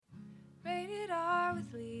Rated R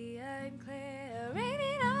with Leah and Claire.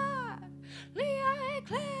 Rated R, Leah and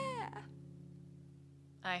Claire.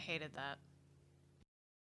 I hated that.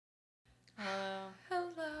 Hello.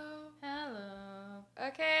 Hello. Hello.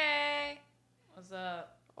 Okay. What's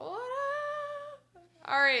up? What up?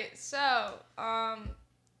 Alright, so,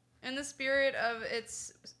 in the spirit of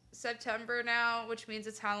it's September now, which means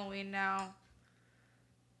it's Halloween now.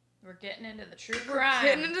 We're getting into the true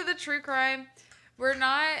crime.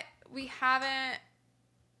 We haven't,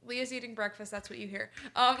 Leah's eating breakfast, that's what you hear.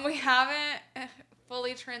 We haven't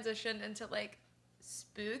fully transitioned into, like,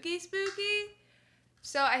 spooky.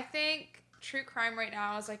 So I think true crime right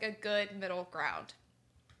now is, like, a good middle ground.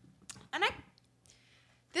 And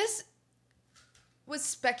this was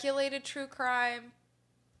speculated true crime,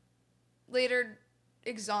 later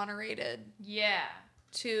exonerated. Yeah.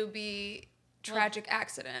 To be tragic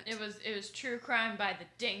accident. It was true crime by the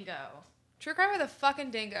dingo. True crime by the fucking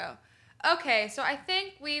dingo. Okay, so I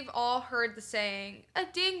think we've all heard the saying, "A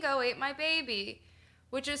dingo ate my baby,"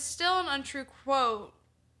 which is still an untrue quote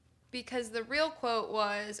because the real quote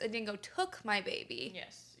was, "A dingo took my baby."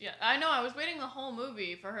 Yes. Yeah, I know. I was waiting the whole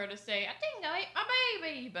movie for her to say, "A dingo ate my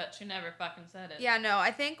baby," but she never fucking said it. Yeah, no,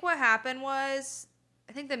 I think what happened was,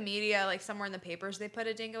 I think the media, like somewhere in the papers, they put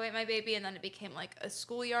 "A dingo ate my baby," and then it became like a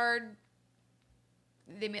schoolyard.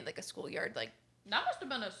 They made like a schoolyard, like. That must have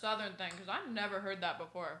been a southern thing, because I've never heard that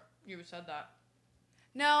before. You said that.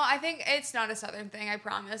 No, I think it's not a southern thing, I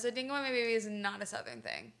promise. "A dingo ate my baby" is not a southern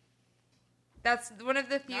thing. That's one of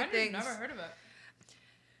the few things. I've never heard of it.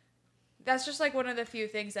 That's just like one of the few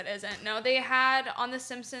things that isn't. No, they had on The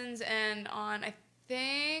Simpsons and on, I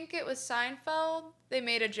think it was Seinfeld, they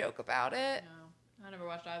made a joke about it. No, I never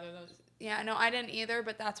watched either of those. Yeah, no, I didn't either,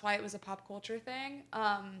 but that's why it was a pop culture thing.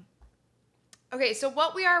 Okay, so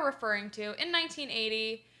what we are referring to in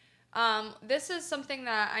 1980, this is something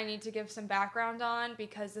that I need to give some background on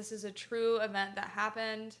because this is a true event that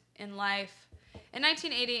happened in life. In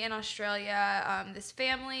 1980 in Australia, this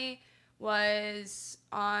family was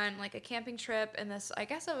on like a camping trip in this, I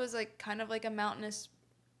guess it was like kind of like a mountainous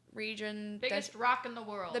region. Biggest rock in the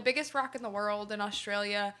world. The biggest rock in the world in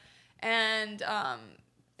Australia. And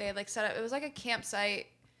they had like set up, it was like a campsite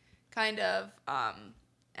kind of,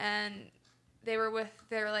 and they were with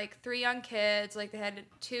their like 3 young kids, like they had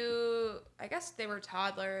 2, I guess they were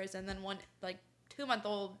toddlers, and then 1 like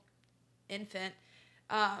 2-month-old infant,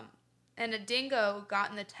 and a dingo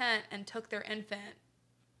got in the tent and took their infant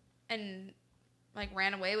and like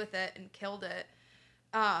ran away with it and killed it,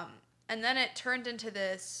 and then it turned into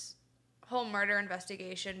this whole murder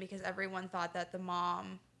investigation because everyone thought that the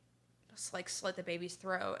mom just like slit the baby's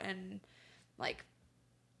throat and like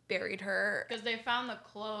buried her. Because they found the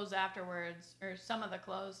clothes afterwards, or some of the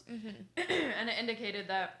clothes, Mm-hmm. and it indicated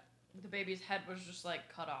that the baby's head was just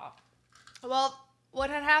like cut off. Well, what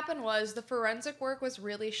had happened was the forensic work was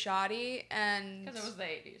really shoddy, and because it was the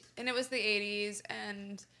 80s. And it was the 80s,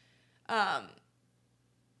 and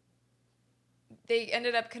they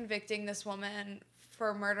ended up convicting this woman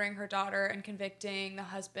for murdering her daughter and convicting the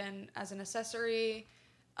husband as an accessory,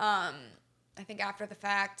 I think after the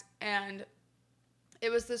fact, and it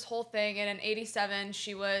was this whole thing, and in 87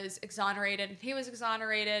 she was exonerated and he was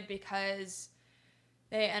exonerated because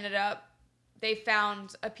they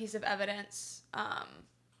found a piece of evidence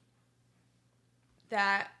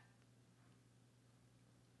that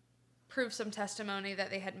proved some testimony that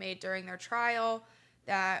they had made during their trial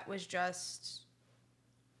that was just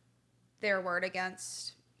their word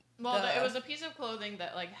against. Well, it was a piece of clothing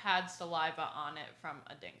that like had saliva on it from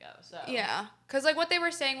a dingo. So yeah, because like what they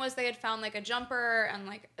were saying was they had found like a jumper and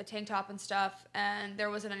like a tank top and stuff, and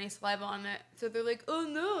there wasn't any saliva on it. So they're like, "Oh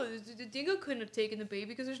no, the dingo couldn't have taken the baby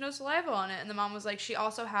because there's no saliva on it." And the mom was like, she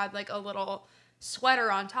also had like a little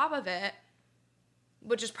sweater on top of it,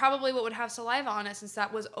 which is probably what would have saliva on it since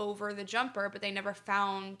that was over the jumper, but they never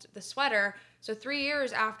found the sweater. So 3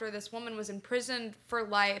 years after this woman was imprisoned for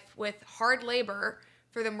life with hard labor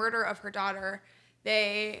for the murder of her daughter,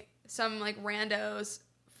 some like randos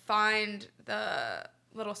find the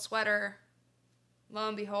little sweater. Lo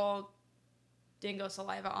and behold, dingo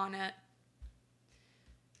saliva on it.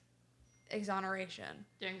 Exoneration.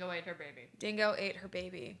 Dingo ate her baby. Dingo ate her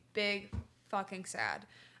baby. Big fucking sad.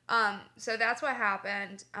 So that's what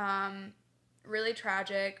happened. Really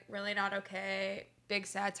tragic, really not okay, big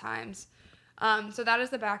sad times. So that is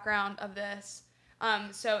the background of this.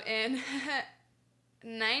 So in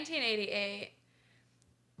 1988,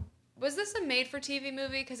 was this a made-for-TV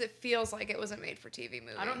movie? Because it feels like it was a made-for-TV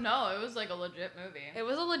movie. I don't know. It was like a legit movie. It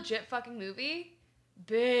was a legit fucking movie?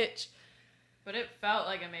 Bitch. But it felt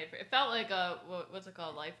like it felt like a, what's it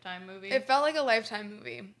called, Lifetime movie? It felt like a Lifetime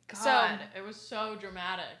movie. God, it was so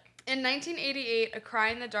dramatic. In 1988, A Cry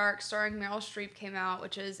in the Dark, starring Meryl Streep, came out,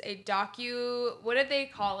 which is a what did they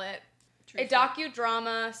call it? A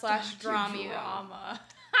docudrama / drama.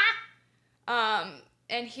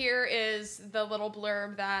 And here is the little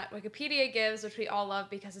blurb that Wikipedia gives, which we all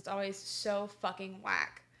love because it's always so fucking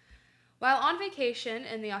whack. While on vacation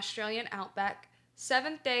in the Australian outback,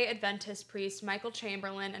 Seventh-day Adventist priest Michael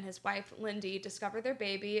Chamberlain and his wife Lindy discover their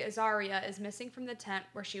baby, Azaria, is missing from the tent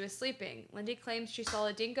where she was sleeping. Lindy claims she saw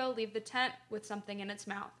a dingo leave the tent with something in its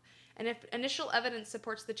mouth. And if initial evidence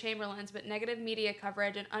supports the Chamberlains, but negative media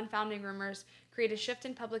coverage and unfounded rumors create a shift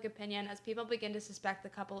in public opinion as people begin to suspect the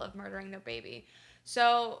couple of murdering their baby.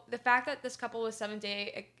 So the fact that this couple was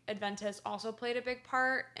Seventh-day Adventists also played a big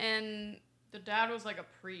part in... The dad was like a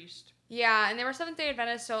priest. Yeah, and they were Seventh-day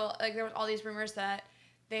Adventists, so like there was all these rumors that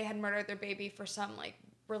they had murdered their baby for some like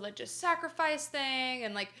religious sacrifice thing,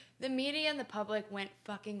 and like the media and the public went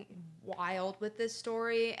fucking wild with this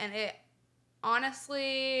story, and it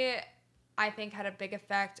honestly, I think, had a big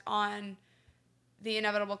effect on the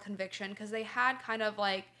inevitable conviction, because they had kind of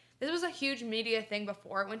like, this was a huge media thing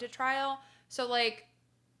before it went to trial. So like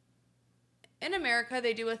in America,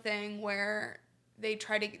 they do a thing where they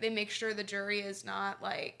make sure the jury is not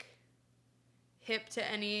like hip to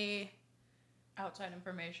any outside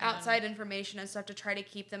information and stuff to try to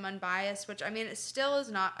keep them unbiased, which I mean, it still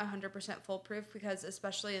is not 100% foolproof, because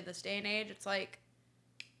especially in this day and age, it's like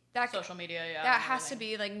that social media, that has to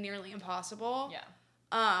be like nearly impossible.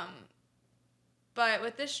 But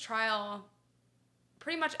with this trial,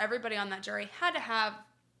 pretty much everybody on that jury had to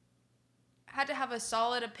have a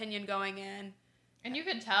solid opinion going in. And you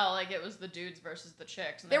could tell, like, it was the dudes versus the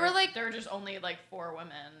chicks. And there were just only, like, 4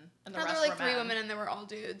 women, and the rest were there were like men. 3 women, and they were all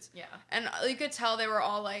dudes. Yeah. And you could tell they were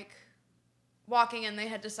all, like, walking in, they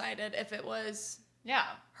had decided if it was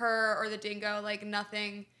her or the dingo, like,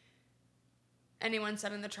 nothing anyone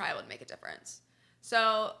said in the trial would make a difference.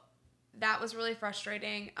 So that was really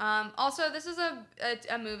frustrating. Also, this is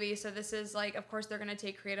a movie, so this is, like, of course they're going to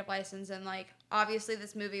take creative license, and, like, obviously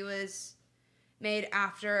this movie was made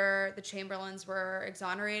after the Chamberlains were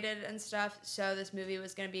exonerated and stuff, so this movie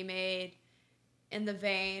was going to be made in the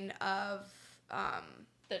vein of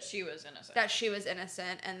that she was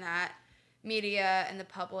innocent, and that media and the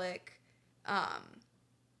public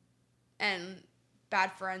and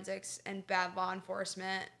bad forensics and bad law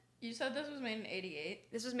enforcement. You said this was made in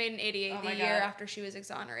 88? This was made in 88, the year after she was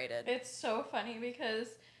exonerated. It's so funny because,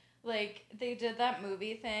 like, they did that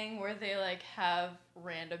movie thing where they, like, have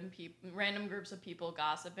random groups of people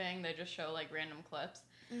gossiping. They just show, like, random clips.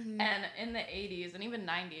 Mm-hmm. And in the 80s and even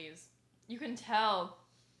 90s, you can tell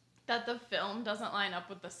that the film doesn't line up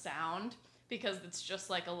with the sound, because it's just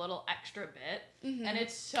like a little extra bit. Mm-hmm. And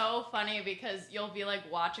it's so funny because you'll be like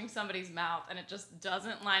watching somebody's mouth and it just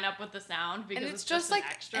doesn't line up with the sound, because it's just like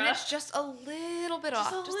extra. And it's just a little bit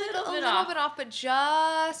off. Just a little bit off, but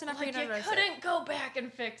just enough for you to notice. You couldn't go back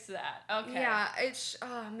and fix that. Okay. Yeah, it's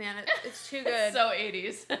it's too good. It's so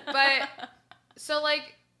 80s. But so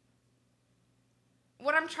like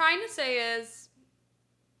what I'm trying to say is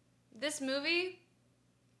this movie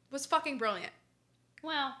was fucking brilliant.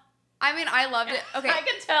 Well, I mean, I loved it. Okay. I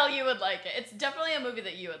can tell you would like it. It's definitely a movie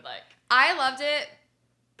that you would like. I loved it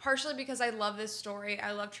partially because I love this story.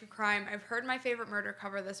 I love true crime. I've heard My Favorite Murder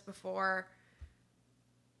cover this before.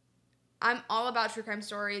 I'm all about true crime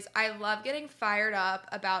stories. I love getting fired up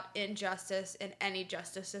about injustice in any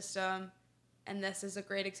justice system, and this is a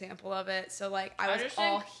great example of it. So, like, I was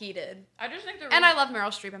all heated. I just think and I love Meryl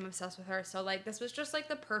Streep. I'm obsessed with her. So, like, this was just, like,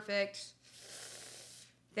 the perfect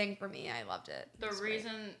thing for me. I loved it. The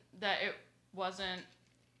reason that it wasn't,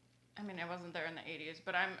 I mean, it wasn't there in the 80s,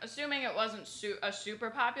 but I'm assuming it wasn't a super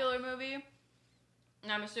popular movie.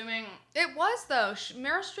 And I'm assuming it was, though.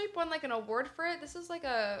 Meryl Streep won like an award for it. This is like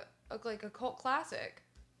a cult classic.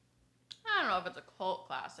 I don't know if it's a cult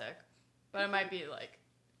classic, but it might be like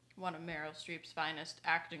one of Meryl Streep's finest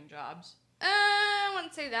acting jobs. I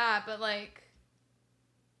wouldn't say that, but like,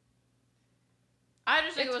 I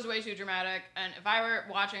just think it was way too dramatic, and if I were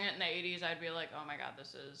watching it in the 80s, I'd be like, oh my god,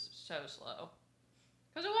 this is so slow.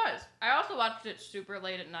 Because it was. I also watched it super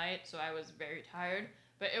late at night, so I was very tired,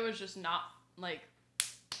 but it was just not, like,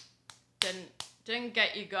 didn't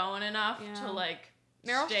get you going enough to, like,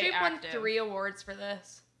 Meryl stay Streep active. won 3 awards for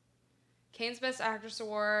this. Kane's Best Actress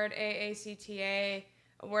Award, AACTA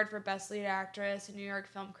Award for Best Lead Actress, and New York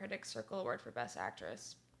Film Critics Circle Award for Best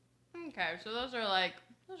Actress. Okay, so those are like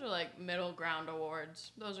middle ground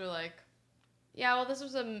awards. Those are like... Yeah, well, this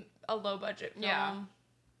was a low budget film.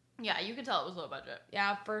 Yeah, you could tell it was low budget.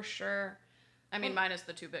 Yeah, for sure. I mean, minus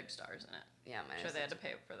the two big stars in it. Yeah, minus. Sure, they had to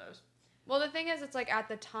pay for those. Well, the thing is, it's like at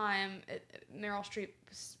the time, Meryl Streep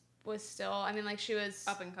was still. I mean, like she was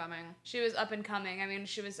up and coming. She was up and coming. I mean,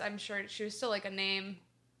 she was. I'm sure she was still like a name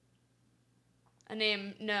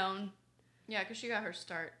known. Yeah, because she got her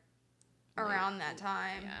start around that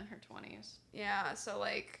time. Yeah, in her 20s. Yeah, so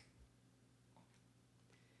like,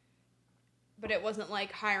 but it wasn't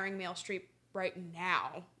like hiring Meryl Streep right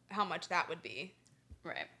now. How much that would be.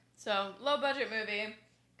 Right. So low budget movie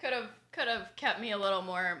could have kept me a little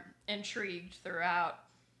more intrigued throughout.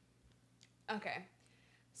 Okay,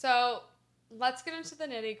 so let's get into the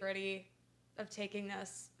nitty gritty of taking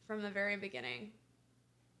this from the very beginning.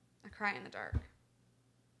 A Cry in the Dark.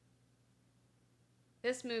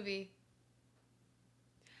 This movie,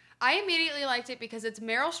 I immediately liked it because it's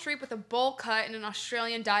Meryl Streep with a bowl cut in an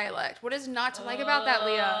Australian dialect. What is not to like about that,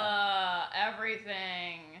 Leah?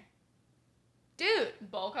 Everything. Dude.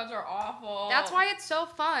 Bowl cuts are awful. That's why it's so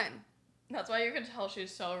fun. That's why you can tell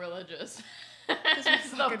she's so religious. It's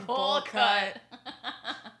the bowl cut.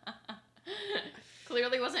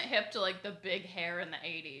 Clearly wasn't hip to like the big hair in the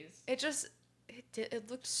 80s. It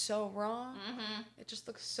looked so wrong. Mm-hmm. It just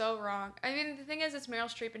looks so wrong. I mean, the thing is, it's Meryl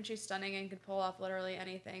Streep and she's stunning and could pull off literally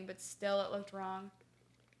anything, but still it looked wrong.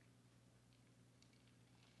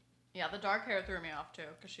 Yeah, the dark hair threw me off too,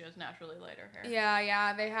 because she has naturally lighter hair.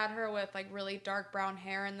 Yeah, they had her with like really dark brown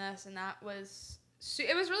hair in this, and it was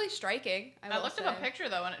really striking. I looked up a picture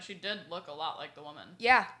though, and she did look a lot like the woman.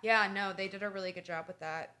 Yeah, no, they did a really good job with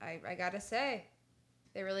that. I gotta say,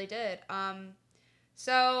 they really did.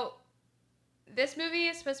 So this movie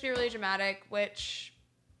is supposed to be really dramatic, which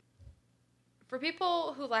for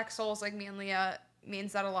people who lack souls like me and Leah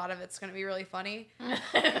means that a lot of it's gonna be really funny.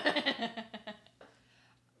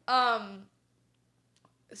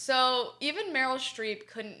 So even Meryl Streep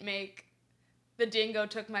couldn't make the dingo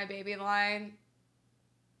took my baby line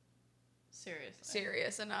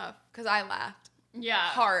serious enough, because I laughed. Yeah.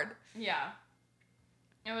 Hard. Yeah.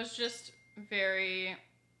 It was just very,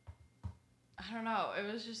 I don't know,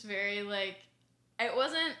 it was just very like, it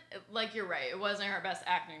wasn't, like you're right, it wasn't her best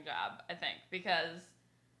acting job, I think, because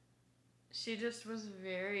she just was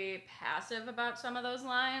very passive about some of those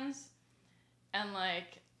lines, and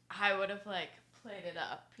like, I would have like played it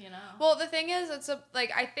up, you know? Well, the thing is,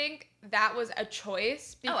 I think that was a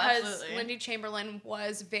choice because Lindy Chamberlain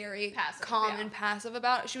was very calm and passive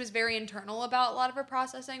about it. She was very internal about a lot of her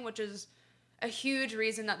processing, which is a huge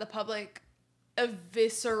reason that the public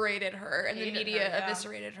eviscerated her and the media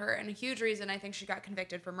eviscerated her, and a huge reason I think she got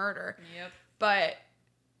convicted for murder. Yep. But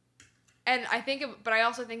I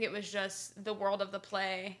also think it was just the world of the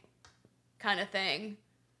play kind of thing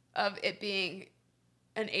of it being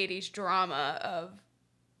an 80s drama of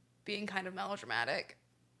being kind of melodramatic.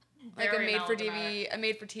 Like a made for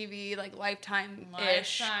TV, like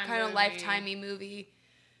Lifetime-ish, kind of Lifetime-y movie.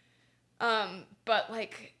 But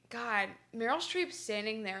like, God, Meryl Streep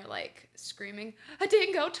standing there like screaming, "A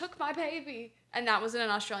dingo took my baby," and that was in an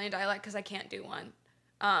Australian dialect because I can't do one.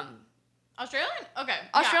 Australian? Okay.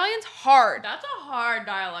 Australian's hard. That's a hard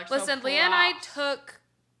dialect. Listen, Leah and I took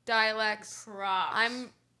dialects. Props.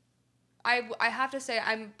 I have to say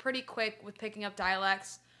I'm pretty quick with picking up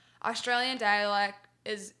dialects. Australian dialect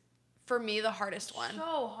is, for me, the hardest one.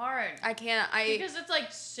 So hard. Because it's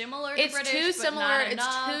like similar to British. It's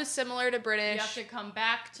too similar to British. You have to come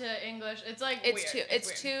back to English. It's like it's weird.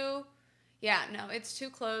 It's too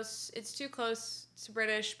close. It's too close to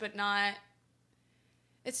British, but not.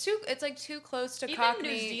 It's like too close to Cockney.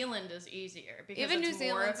 Even New Zealand is easier because it's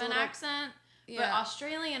more of an accent. Yeah. But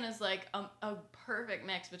Australian is like a perfect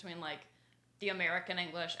mix between like the American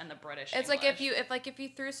English and the British English. Like if you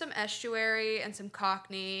threw some estuary and some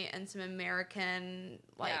Cockney and some American,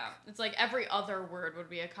 like, yeah, it's like every other word would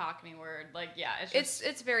be a Cockney word. Like, yeah,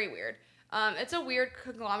 it's very weird. It's a weird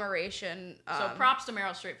conglomeration. So props to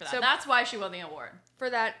Meryl Streep for that. That's why she won the award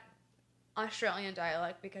for that Australian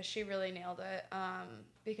dialect, because she really nailed it.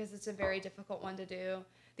 Because it's a very difficult one to do.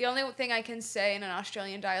 The only thing I can say in an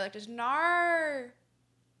Australian dialect is "nar."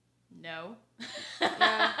 No.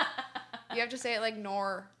 Yeah. You have to say it like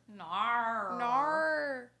 "nor." Nar.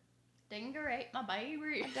 Nar. Dingo ate my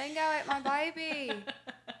baby. Dingo ate my baby.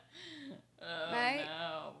 Oh, mate?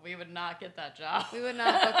 No. We would not get that job. We would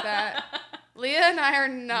not book that. Leah and I are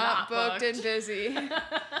not booked and busy.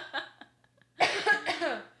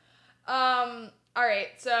 All right,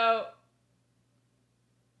 so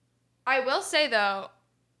I will say though,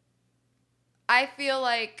 I feel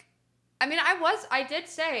like, I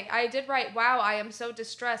did write, "Wow, I am so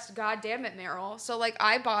distressed. God damn it, Meryl." So like,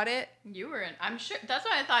 I bought it. I'm sure, that's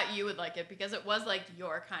why I thought you would like it, because it was like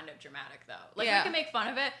your kind of dramatic though. Like, we can make fun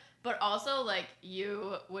of it, But also, like,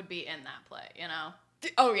 you would be in that play, you know?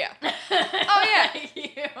 Oh, yeah. Oh, yeah.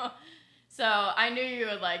 You. So I knew you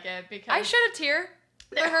would like it because I shed a tear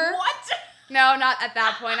for her. What? No, not at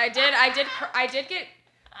that point. I did get.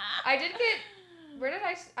 Where did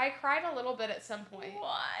I cried a little bit at some point.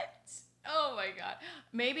 What? Oh my god.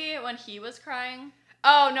 Maybe when he was crying.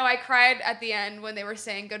 Oh no, I cried at the end when they were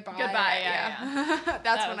saying goodbye. Goodbye, yeah.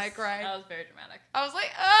 That's when I cried. That was very dramatic. I was like,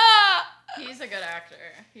 ah. He's a good actor.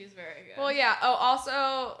 He's very good. Well, yeah. Oh,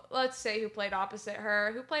 also, let's say who played opposite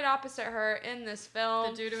her. Who played opposite her in this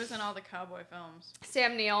film? The dude who was in all the cowboy films.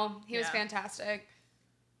 Sam Neill. He was fantastic.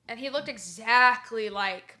 And he looked exactly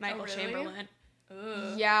like Michael really? Chamberlain.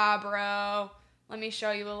 Ugh. Yeah, bro. Let me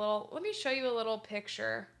show you a little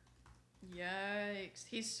picture. Yikes.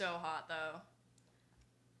 He's so hot though.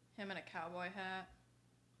 Him in a cowboy hat.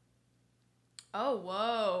 Oh,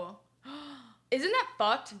 whoa. Isn't that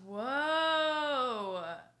fucked? Whoa.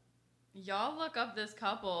 Y'all look up this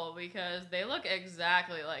couple because they look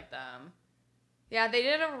exactly like them. Yeah, they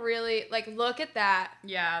did a really, like, look at that.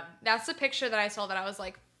 Yeah. That's the picture that I saw that I was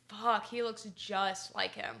like, fuck, he looks just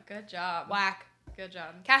like him. Good job. Whack. Good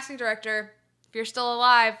job. Casting director, if you're still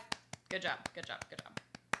alive. Good job. Good job. Good job.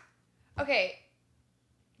 Okay.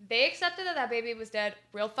 They accepted that baby was dead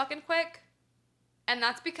real fucking quick. And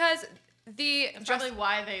that's because That's probably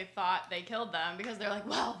why they thought they killed them, because they're like,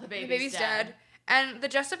 well, the baby's dead. And the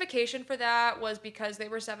justification for that was because they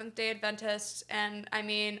were Seventh-day Adventists, and I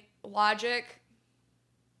mean, logic.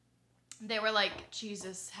 They were like,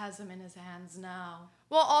 Jesus has him in his hands now.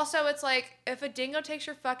 Well, also, it's like, if a dingo takes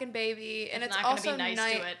your fucking baby, and it's not also gonna be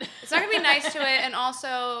nice to it. It's not gonna be nice to it, and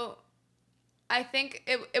also, I think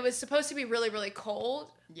it was supposed to be really, really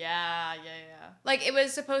cold. Yeah. Like, it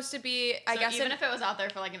was supposed to be, I guess. Even if it was out there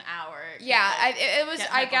for like an hour. Yeah, it was,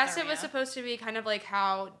 I guess it was hypothermia. supposed to be kind of like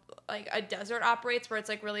how, like, a desert operates, where it's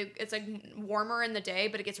like really, it's like warmer in the day,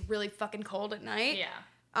 but it gets really fucking cold at night.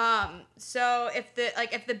 Yeah. So if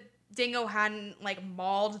the dingo hadn't, like,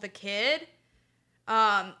 mauled the kid,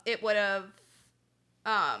 it would have,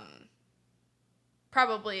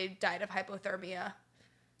 probably died of hypothermia.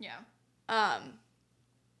 Yeah.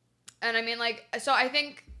 And I mean, like, so I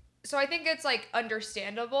think it's, like,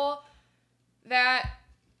 understandable that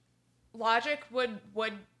logic would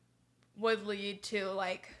lead to,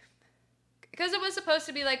 like, because it was supposed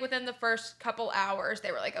to be, like, within the first couple hours,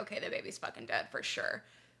 they were like, okay, the baby's fucking dead for sure,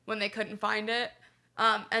 when they couldn't find it.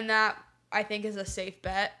 And that, I think, is a safe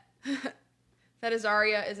bet. That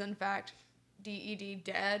Azaria is, in fact, DED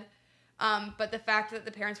dead. But the fact that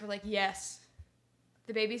the parents were like, yes,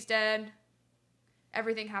 the baby's dead.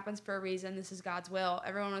 Everything happens for a reason. This is God's will.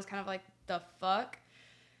 Everyone was kind of like, the fuck?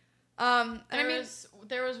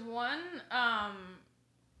 There was one,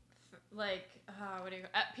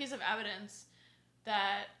 piece of evidence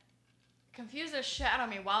that confused the shit out of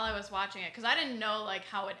me while I was watching it, because I didn't know, like,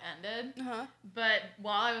 how it ended. Uh-huh. But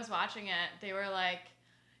while I was watching it, they were like,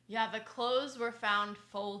 yeah, the clothes were found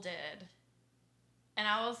folded. And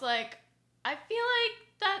I was like, I feel like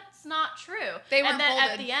that's not true. They weren't and then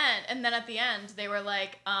folded. At the end, they were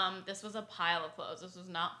like, this was a pile of clothes. This was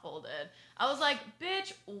not folded. I was like,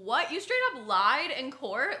 bitch, what? You straight up lied in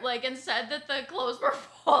court, like, and said that the clothes were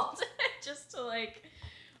folded just to, like,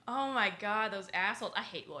 oh my god, those assholes. I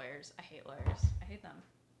hate lawyers. I hate them.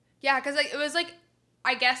 Yeah, because, like, it was, like,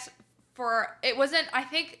 I guess I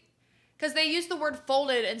think, because they used the word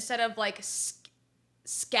folded instead of, like,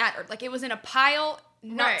 scattered. Like, it was in a pile,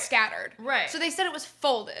 not scattered. Right. So they said it was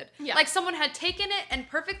folded. Yeah. Like, someone had taken it and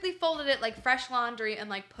perfectly folded it like fresh laundry and,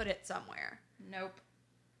 like, put it somewhere. Nope.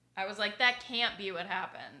 I was like, that can't be what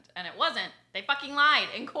happened. And it wasn't. They fucking lied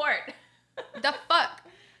in court. The fuck?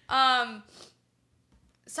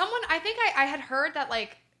 Someone, I think I had heard that,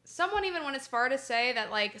 like, someone even went as far to say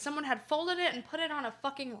that, like, someone had folded it and put it on a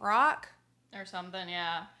fucking rock. Or something,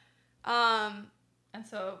 yeah. And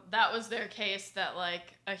so that was their case, that,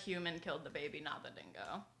 like, a human killed the baby, not the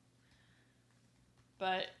dingo.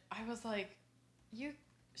 But I was like, you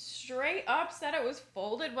straight up said it was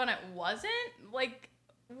folded when it wasn't? Like,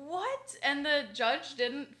 what? And the judge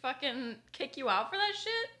didn't fucking kick you out for that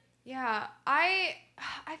shit? Yeah, I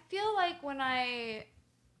feel like when I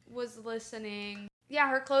was listening, yeah,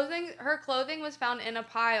 her clothing was found in a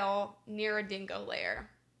pile near a dingo lair.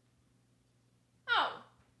 Oh.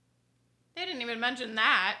 They didn't even mention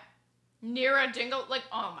that. Near a dingo, like,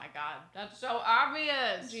 oh my god, that's so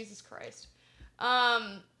obvious. Jesus Christ.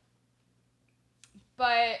 But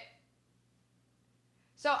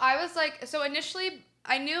so I was like, so initially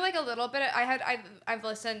I knew, like, a little bit. I've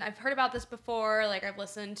listened. I've heard about this before. Like, I've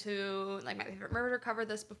listened to, like, My Favorite Murder covered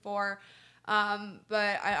this before.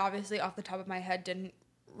 But I obviously off the top of my head didn't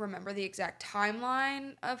remember the exact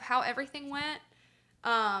timeline of how everything went.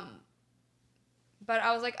 But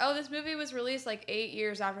I was like, oh, this movie was released like 8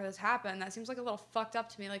 years after this happened. That seems like a little fucked up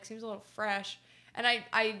to me. Like, seems a little fresh. And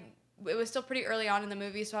it was still pretty early on in the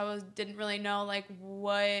movie, so didn't really know like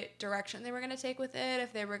what direction they were gonna take with it.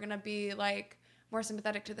 If they were gonna be like more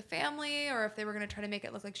sympathetic to the family, or if they were gonna try to make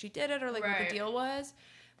it look like she did it, or like what the deal was.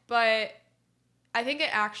 But I think it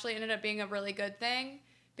actually ended up being a really good thing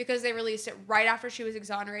because they released it right after she was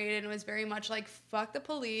exonerated, and it was very much like fuck the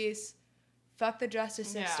police, fuck the justice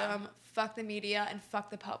system, fuck the media, and fuck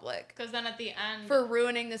the public. Because then at the end, for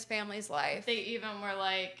ruining this family's life, they even were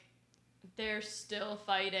like, they're still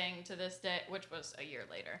fighting to this day, which was a year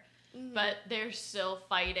later, but they're still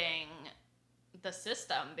fighting the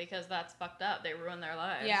system because that's fucked up. They ruined their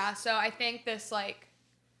lives. Yeah, so I think this like,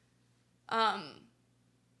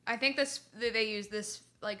 they use this,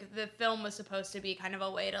 like, the film was supposed to be kind of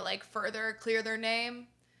a way to like further clear their name.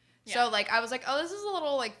 Yeah. So like I was like, oh, this is a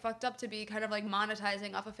little like fucked up to be kind of like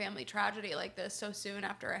monetizing off a family tragedy like this so soon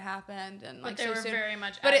after it happened, and like but they so were soon. very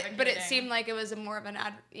much. But it seemed like it was more of an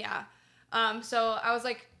yeah. So I was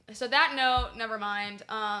like, so that note, never mind.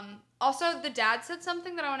 Also the dad said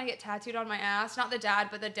something that I want to get tattooed on my ass. Not the dad,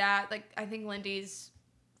 but the dad, like I think Lindy's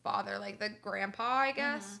father, like the grandpa, I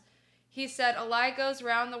guess. Mm-hmm. He said, a lie goes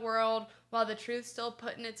around the world while the truth's still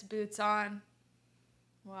putting its boots on.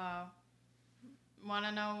 Wow. Want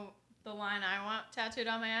to know the line I want tattooed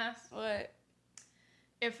on my ass? What?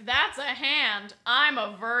 If that's a hand, I'm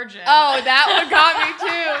a virgin. Oh, that one got me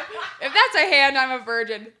too. If that's a hand, I'm a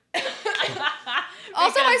virgin.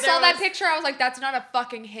 Also, I saw that picture. I was like, that's not a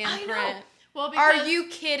fucking handprint. Well, are you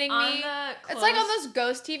kidding me? It's like on those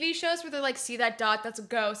ghost TV shows where they're like, see that dot? That's a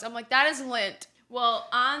ghost. I'm like, that is lint. Well,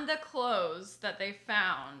 on the clothes that they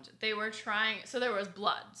found, they were trying... So there was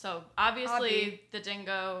blood. So obviously the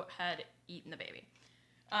dingo had eaten the baby.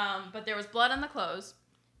 But there was blood on the clothes.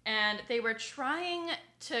 And they were trying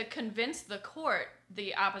to convince the court,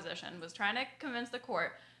 the opposition was trying to convince the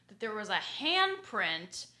court that there was a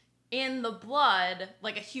handprint in the blood,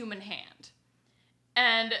 like a human hand.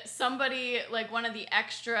 And somebody, like one of the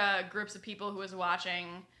extra groups of people who was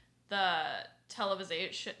watching the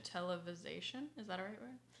television, is that a right word?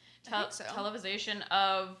 I think so. Television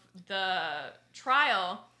of the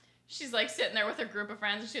trial, she's like sitting there with her group of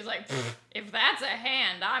friends, and she's like, if that's a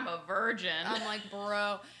hand, I'm a virgin. I'm like,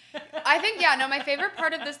 bro. I think, yeah, no, my favorite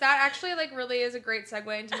part of this, that actually like really is a great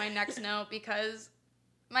segue into my next note, because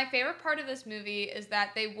my favorite part of this movie is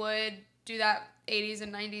that they would do that 80s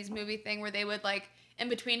and 90s movie thing where they would like in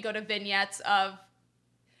between go to vignettes of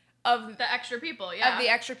the extra people, yeah. Of the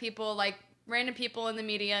extra people, like random people in the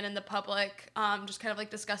media and in the public, just kind of like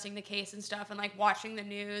discussing the case and stuff, and like watching the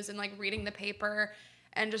news and like reading the paper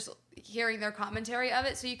and just hearing their commentary of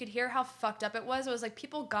it, so you could hear how fucked up it was. It was like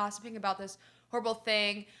people gossiping about this horrible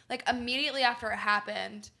thing. Like immediately after it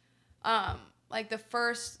happened, like the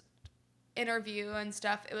first interview and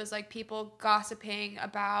stuff, it was like people gossiping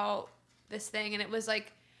about this thing, and it was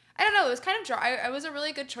like, I don't know, it was kind of it was a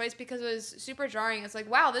really good choice because it was super jarring. It's like,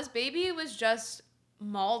 wow, this baby was just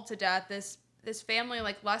mauled to death. This family,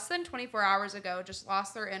 like less than 24 hours ago, just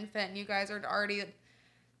lost their infant, and you guys are already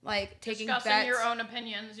like taking bets your own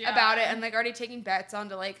opinions about it, and like already taking bets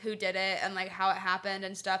onto like who did it and like how it happened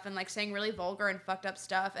and stuff, and like saying really vulgar and fucked up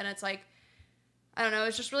stuff. And it's like, I don't know,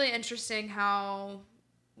 it's just really interesting how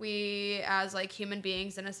we as like human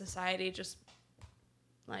beings in a society just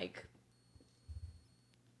like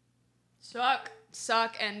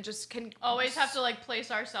suck and just can always have to like place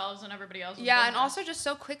ourselves in everybody else's business. And also just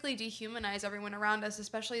so quickly dehumanize everyone around us,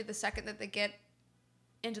 especially the second that they get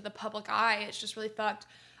into the public eye. It's just really fucked.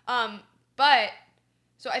 But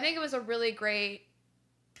so I think it was a really great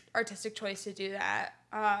artistic choice to do that.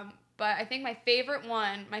 But I think my favorite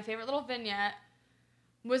little vignette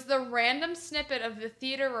was the random snippet of the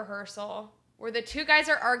theater rehearsal where the two guys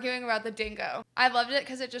are arguing about the dingo. I loved it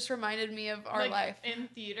because it just reminded me of our life. In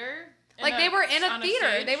theater? Like they were in a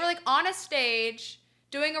theater. They were like on a stage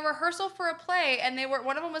doing a rehearsal for a play, and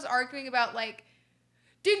one of them was arguing about like,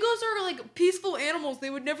 dingoes are like peaceful animals.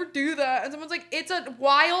 They would never do that. And someone's like, it's a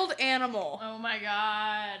wild animal. Oh my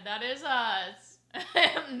God. That is us.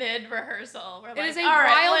 Mid-rehearsal. It is a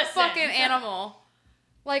wild fucking animal.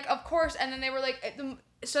 Like, of course. And then they were like,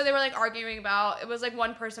 so they were like arguing about, it was like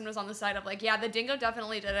one person was on the side of like, yeah, the dingo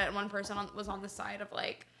definitely did it. And one person was on the side of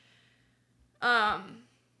like,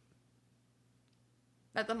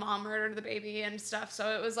 that the mom murdered the baby and stuff.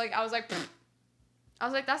 So it was like, I was like,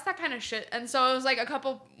 that's that kind of shit. And so it was like a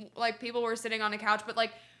couple, like people were sitting on a couch, but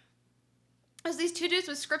like, it was these two dudes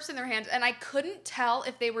with scripts in their hands, and I couldn't tell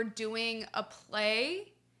if they were doing a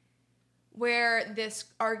play where this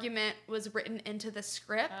argument was written into the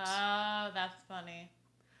script. Oh, that's funny.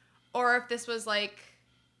 Or if this was like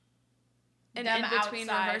an in-between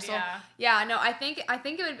rehearsal. Yeah, no, I think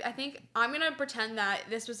I'm gonna pretend that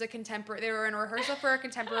this was a contemporary. They were in a rehearsal for a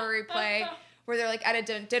contemporary play where they're like at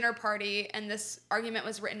a dinner party, and this argument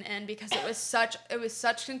was written in because it was such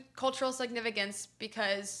cultural significance,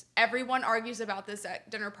 because everyone argues about this at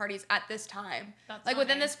dinner parties at this time. That's like funny.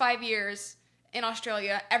 within this 5 years in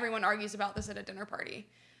Australia, everyone argues about this at a dinner party.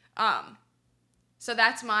 So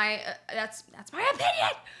that's my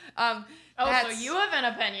opinion. So you have an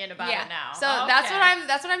opinion about it now. So okay.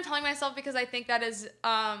 that's what I'm telling myself, because I think that is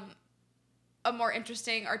a more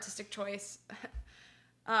interesting artistic choice.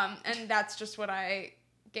 And that's just what I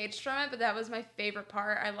gauged from it, but that was my favorite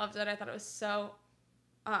part. I loved it. I thought it was so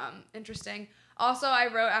interesting. Also, I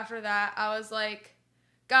wrote after that, I was like,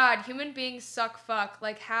 God, human beings suck fuck.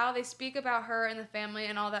 Like, how they speak about her and the family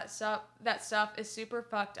and all that stuff is super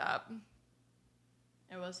fucked up.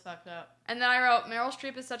 It was fucked up. And then I wrote, Meryl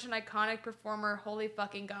Streep is such an iconic performer. Holy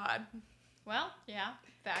fucking God. Well, yeah.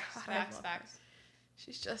 Facts. Her.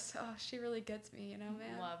 She's just, she really gets me,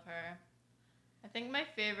 man. Love her. I think my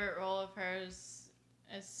favorite role of hers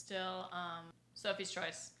is still Sophie's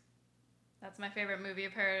Choice. That's my favorite movie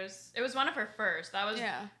of hers. It was one of her first. That was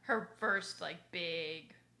her first, like,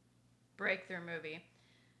 big breakthrough movie.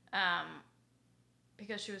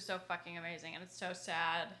 Because she was so fucking amazing, and it's so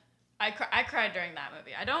sad. I cried during that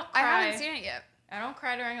movie. I haven't seen it yet. I don't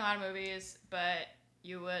cry during a lot of movies, but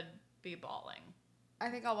you would be bawling. I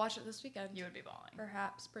think I'll watch it this weekend. You would be bawling.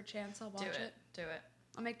 Perhaps, perchance, I'll watch it. Do it.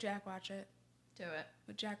 I'll make Jack watch it. Do it.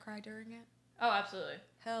 Would Jack cry during it? Oh, absolutely.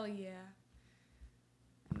 Hell yeah.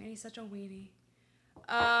 I mean, he's such a weenie.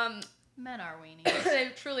 Men are weenies. They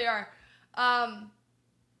truly are.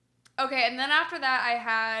 Okay, and then after that, I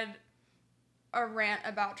had a rant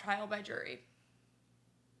about trial by jury.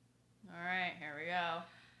 All right, here we go.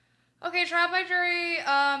 Okay, trial by jury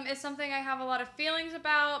is something I have a lot of feelings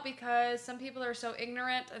about, because some people are so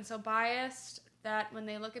ignorant and so biased that when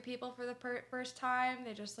they look at people for the first time,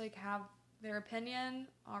 they just like have their opinion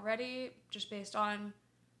already just based on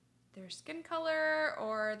their skin color,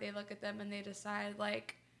 or they look at them and they decide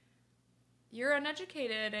like, you're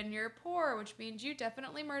uneducated and you're poor, which means you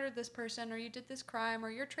definitely murdered this person, or you did this crime, or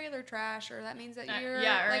you're trailer trash, or that means that you're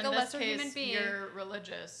like a lesser human being. You're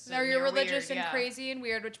religious. Or you're religious weird, and crazy and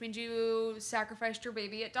weird, which means you sacrificed your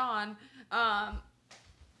baby at dawn.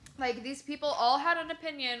 Like, these people all had an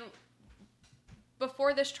opinion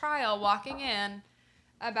before this trial walking in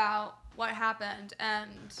about what happened.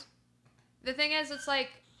 And the thing is, it's like,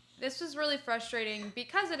 this was really frustrating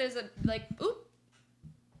because it is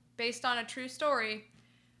based on a true story.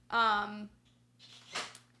 And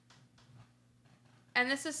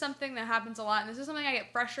this is something that happens a lot, and this is something I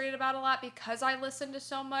get frustrated about a lot because I listen to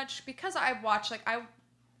so much, because I watch, I'm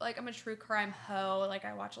a true crime hoe. Like,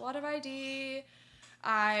 I watch a lot of ID.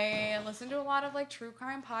 I listen to a lot of, like, true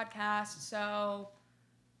crime podcasts, so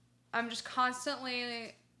I'm just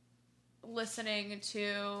constantly listening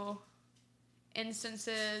to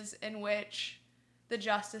instances in which the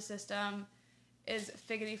justice system is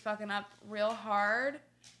figgity fucking up real hard,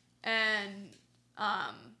 and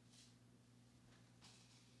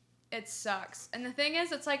it sucks. And the thing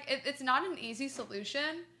is, it's like it's not an easy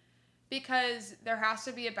solution, because there has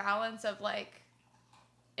to be a balance of like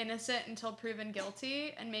innocent until proven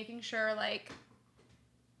guilty, and making sure like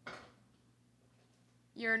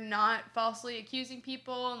you're not falsely accusing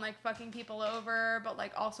people and like fucking people over, but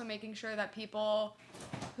like also making sure that people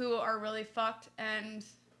who are really fucked and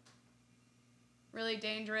really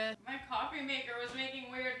dangerous. My coffee maker was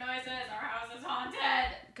making weird noises. Our house is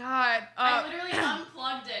haunted. God. I literally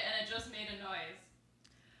unplugged it and it just made a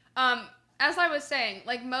noise. As I was saying,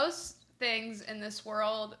 like most things in this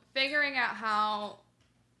world, figuring out how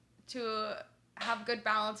to have good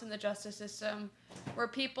balance in the justice system where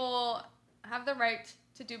people have the right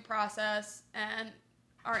to due process and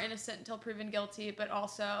are innocent until proven guilty, but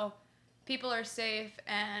also people are safe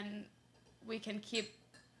and we can keep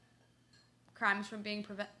crimes from being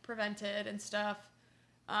prevented and stuff.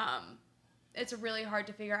 It's really hard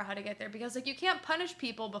to figure out how to get there, because like you can't punish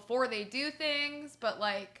people before they do things, but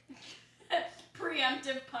like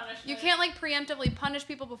preemptive punishment. You can't like preemptively punish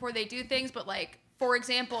people before they do things, but like, for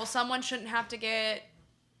example, someone shouldn't have to get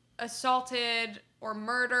assaulted or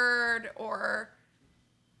murdered or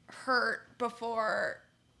hurt before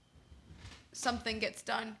something gets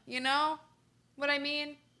done. You know what I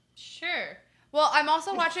mean? Sure. Well, I'm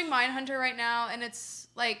also watching Mindhunter right now, and it's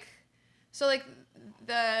like, so like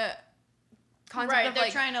concept of they're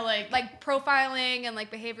like trying to like profiling and like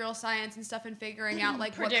behavioral science and stuff and figuring out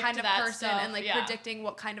like what kind of person stuff, and like predicting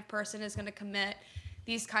what kind of person is going to commit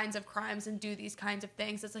these kinds of crimes and do these kinds of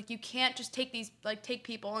things. It's like you can't just take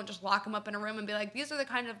people and just lock them up in a room and be like, these are the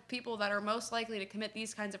kind of people that are most likely to commit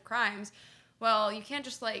these kinds of crimes. Well, you can't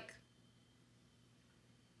just like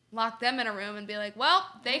lock them in a room and be like, well,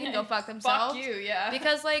 they can go fuck themselves. Fuck you, yeah.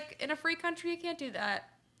 Because like in a free country you can't do that.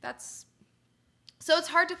 So it's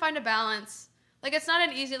hard to find a balance. Like it's not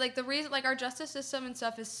an easy, like the reason, like our justice system and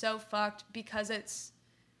stuff is so fucked because it's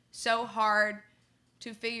so hard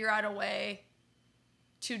to figure out a way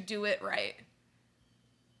to do it right.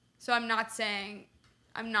 So I'm not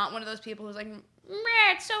one of those people who's like,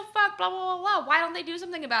 meh, it's so fucked, blah, blah, blah, blah. Why don't they do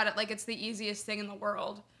something about it? Like it's the easiest thing in the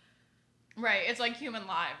world. Right, it's like human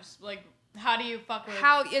lives. Like, how do you fuck with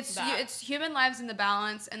it's human lives in the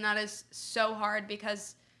balance, and that is so hard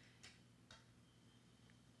because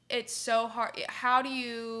it's so hard. How do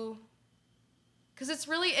you? Because it's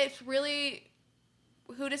really,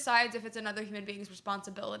 who decides if it's another human being's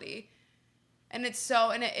responsibility? And it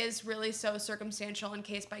is really so circumstantial and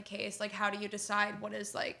case by case. Like, how do you decide what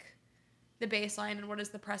is like the baseline and what is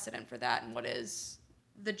the precedent for that and what is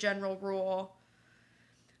the general rule?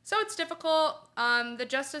 So it's difficult. The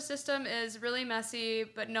justice system is really messy,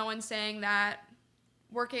 but no one's saying that.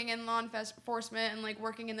 Working in law enforcement and like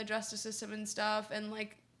working in the justice system and stuff and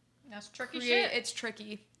like that's tricky shit. It's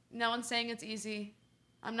tricky. No one's saying it's easy.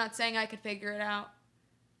 I'm not saying I could figure it out.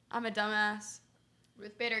 I'm a dumbass.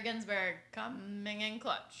 Ruth Bader Ginsburg coming in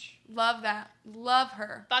clutch. Love that. Love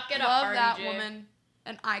her. Fuck it up, Love that RBG. woman.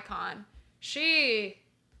 An icon. She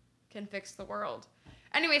can fix the world.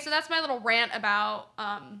 Anyway, so that's my little rant about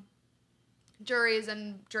juries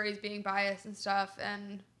and juries being biased and stuff.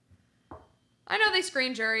 And I know they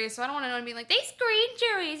screen juries, so I don't want anyone to be like, they screen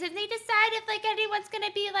juries and they decide if like anyone's going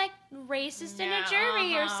to be like racist in a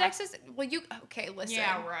jury or sexist. Well, okay, listen.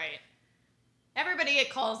 Yeah, right. Everybody get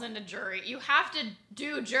calls into jury. You have to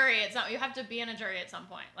do jury you have to be in a jury at some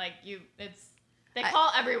point. Like they call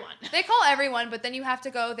everyone. They call everyone, but then you have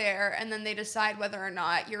to go there and then they decide whether or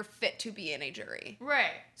not you're fit to be in a jury.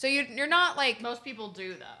 Right. So you're not like most people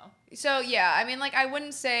do though. So yeah, I mean like I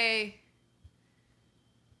wouldn't say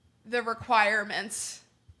the requirements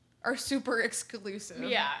are super exclusive.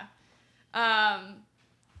 Yeah.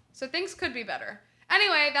 So things could be better.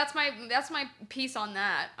 Anyway, that's my piece on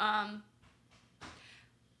that.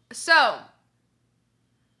 So,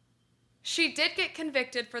 she did get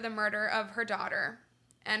convicted for the murder of her daughter,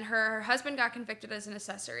 and her husband got convicted as an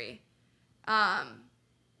accessory.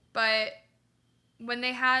 But when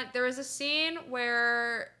there was a scene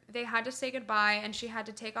where they had to say goodbye, and she had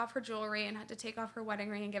to take off her jewelry and had to take off her wedding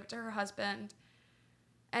ring and give it to her husband.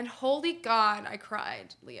 And holy God, I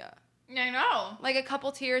cried, Leah. I know. Like a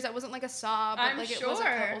couple tears. That wasn't like a sob, but it was a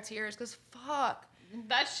couple tears. Because fuck.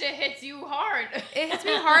 That shit hits you hard. It hits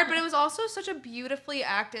me hard, but it was also such a beautifully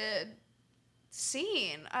acted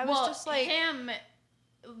scene. I was just like him.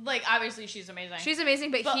 Like obviously she's amazing. She's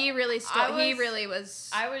amazing, but he really was.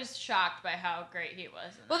 I was shocked by how great he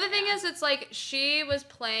was. Well, the thing is, it's like she was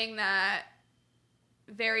playing that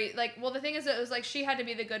very like. Well, the thing is, it was like she had to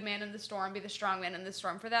be the good man in the storm, be the strong man in the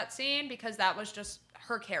storm for that scene because that was just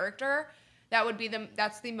her character.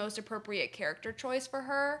 That's the most appropriate character choice for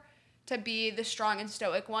her. To be the strong and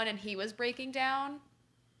stoic one, and he was breaking down.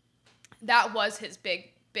 That was his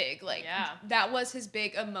big, like, that was his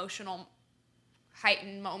big emotional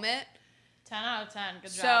heightened moment. 10 out of 10,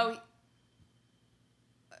 good job. So,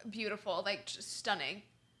 beautiful, like, just stunning.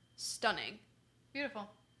 Beautiful.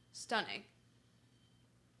 Stunning.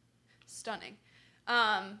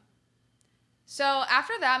 So,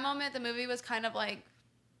 after that moment, the movie was kind of, like,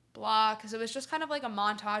 blah, because it was just kind of like a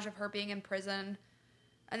montage of her being in prison.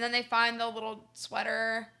 And then they find the little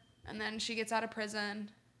sweater, and then she gets out of prison.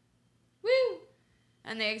 Woo!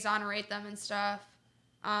 And they exonerate them and stuff.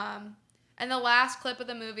 And the last clip of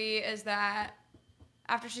the movie is that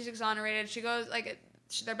after she's exonerated, she goes, like,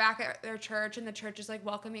 they're back at their church, and the church is, like,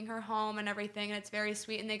 welcoming her home and everything, and it's very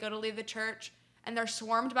sweet. And they go to leave the church, and they're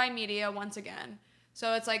swarmed by media once again.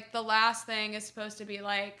 So it's, like, the last thing is supposed to be,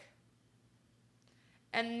 like...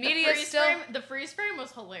 And media still... The freeze frame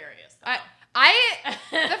was hilarious, though.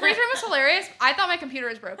 The freeze frame was hilarious. I thought my computer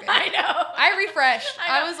was broken. I know. I refreshed.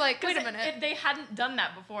 I was like, wait a minute. They hadn't done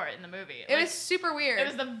that before in the movie. It was super weird. It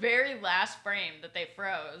was the very last frame that they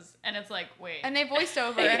froze, and it's like, wait. And they voiced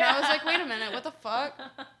over, and I was like, wait a minute, what the fuck?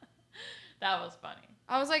 That was funny.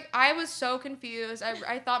 I was like, I was so confused.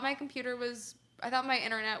 I thought my my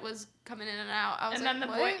internet was coming in and out. I was and like, then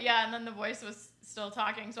what? And then the voice was still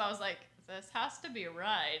talking, so I was like, this has to be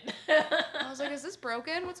right. I was like, is this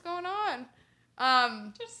broken? What's going on?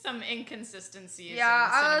 Just some inconsistencies Yeah,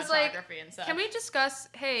 in I was like, cinematography and such. can we discuss,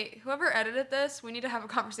 hey, whoever edited this, we need to have a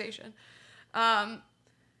conversation. Yeah.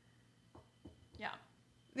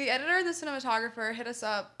 The editor and the cinematographer hit us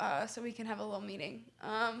up so we can have a little meeting.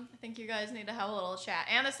 I think you guys need to have a little chat.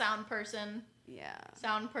 And a sound person. Yeah.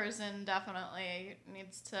 Sound person definitely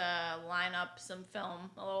needs to line up some film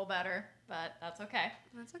a little better, but that's okay.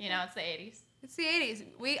 That's okay. You know, it's the 80s. It's the 80s.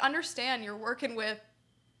 We understand you're working with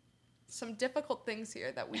some difficult things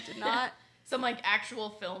here that we did not. Some, like,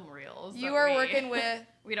 actual film reels. You are working with...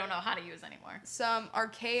 we don't know how to use anymore. Some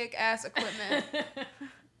archaic-ass equipment.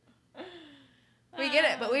 We get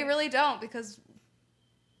it, but we really don't because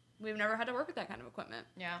we've never had to work with that kind of equipment.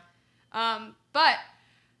 Yeah. But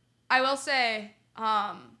I will say...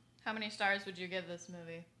 how many stars would you give this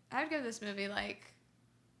movie? I would give this movie, like...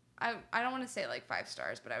 I don't want to say, like, 5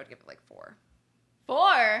 stars, but I would give it, like, 4.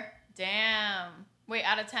 4? Damn. Wait,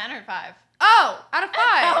 out of 10 or 5? Oh, out of 5.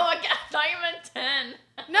 Oh, I thought you meant 10.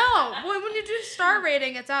 No, when you do star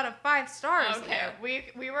rating, it's out of 5 stars. Okay,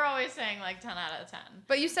 we were always saying like 10 out of 10.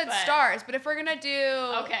 But you said stars. But if we're gonna do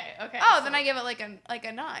okay. Oh, so... then I give it like a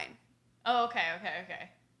 9. Oh, okay.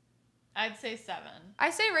 I'd say 7. I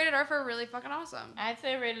say rated R for really fucking awesome. I'd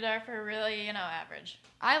say rated R for really, average.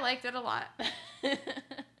 I liked it a lot.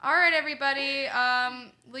 All right, everybody.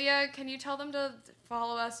 Leah, can you tell them to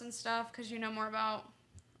follow us and stuff because you know more about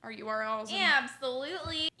our URLs?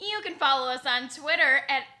 Absolutely. You can follow us on Twitter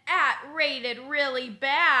at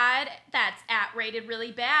 @ratedreallybad. That's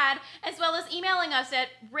 @ratedreallybad, as well as emailing us at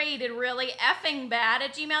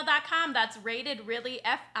ratedreallyeffingbad@gmail.com. That's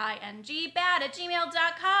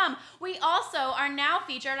ratedreallyfing@gmail.com. We also are now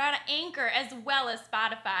featured on Anchor as well as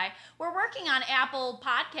Spotify. We're working on Apple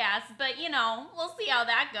Podcasts, but we'll see how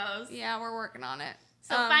that goes. Yeah, we're working on it.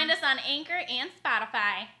 So find us on Anchor and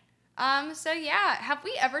Spotify. So yeah, have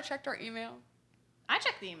we ever checked our email? I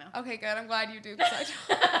check the email. Okay, good. I'm glad you do. 'Cause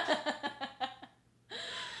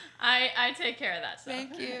I take care of that stuff.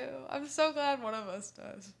 Thank you. I'm so glad one of us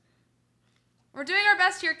does. We're doing our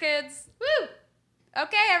best here, kids. Woo!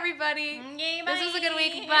 Okay, everybody. Okay, this was a good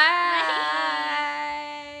week. bye. Bye.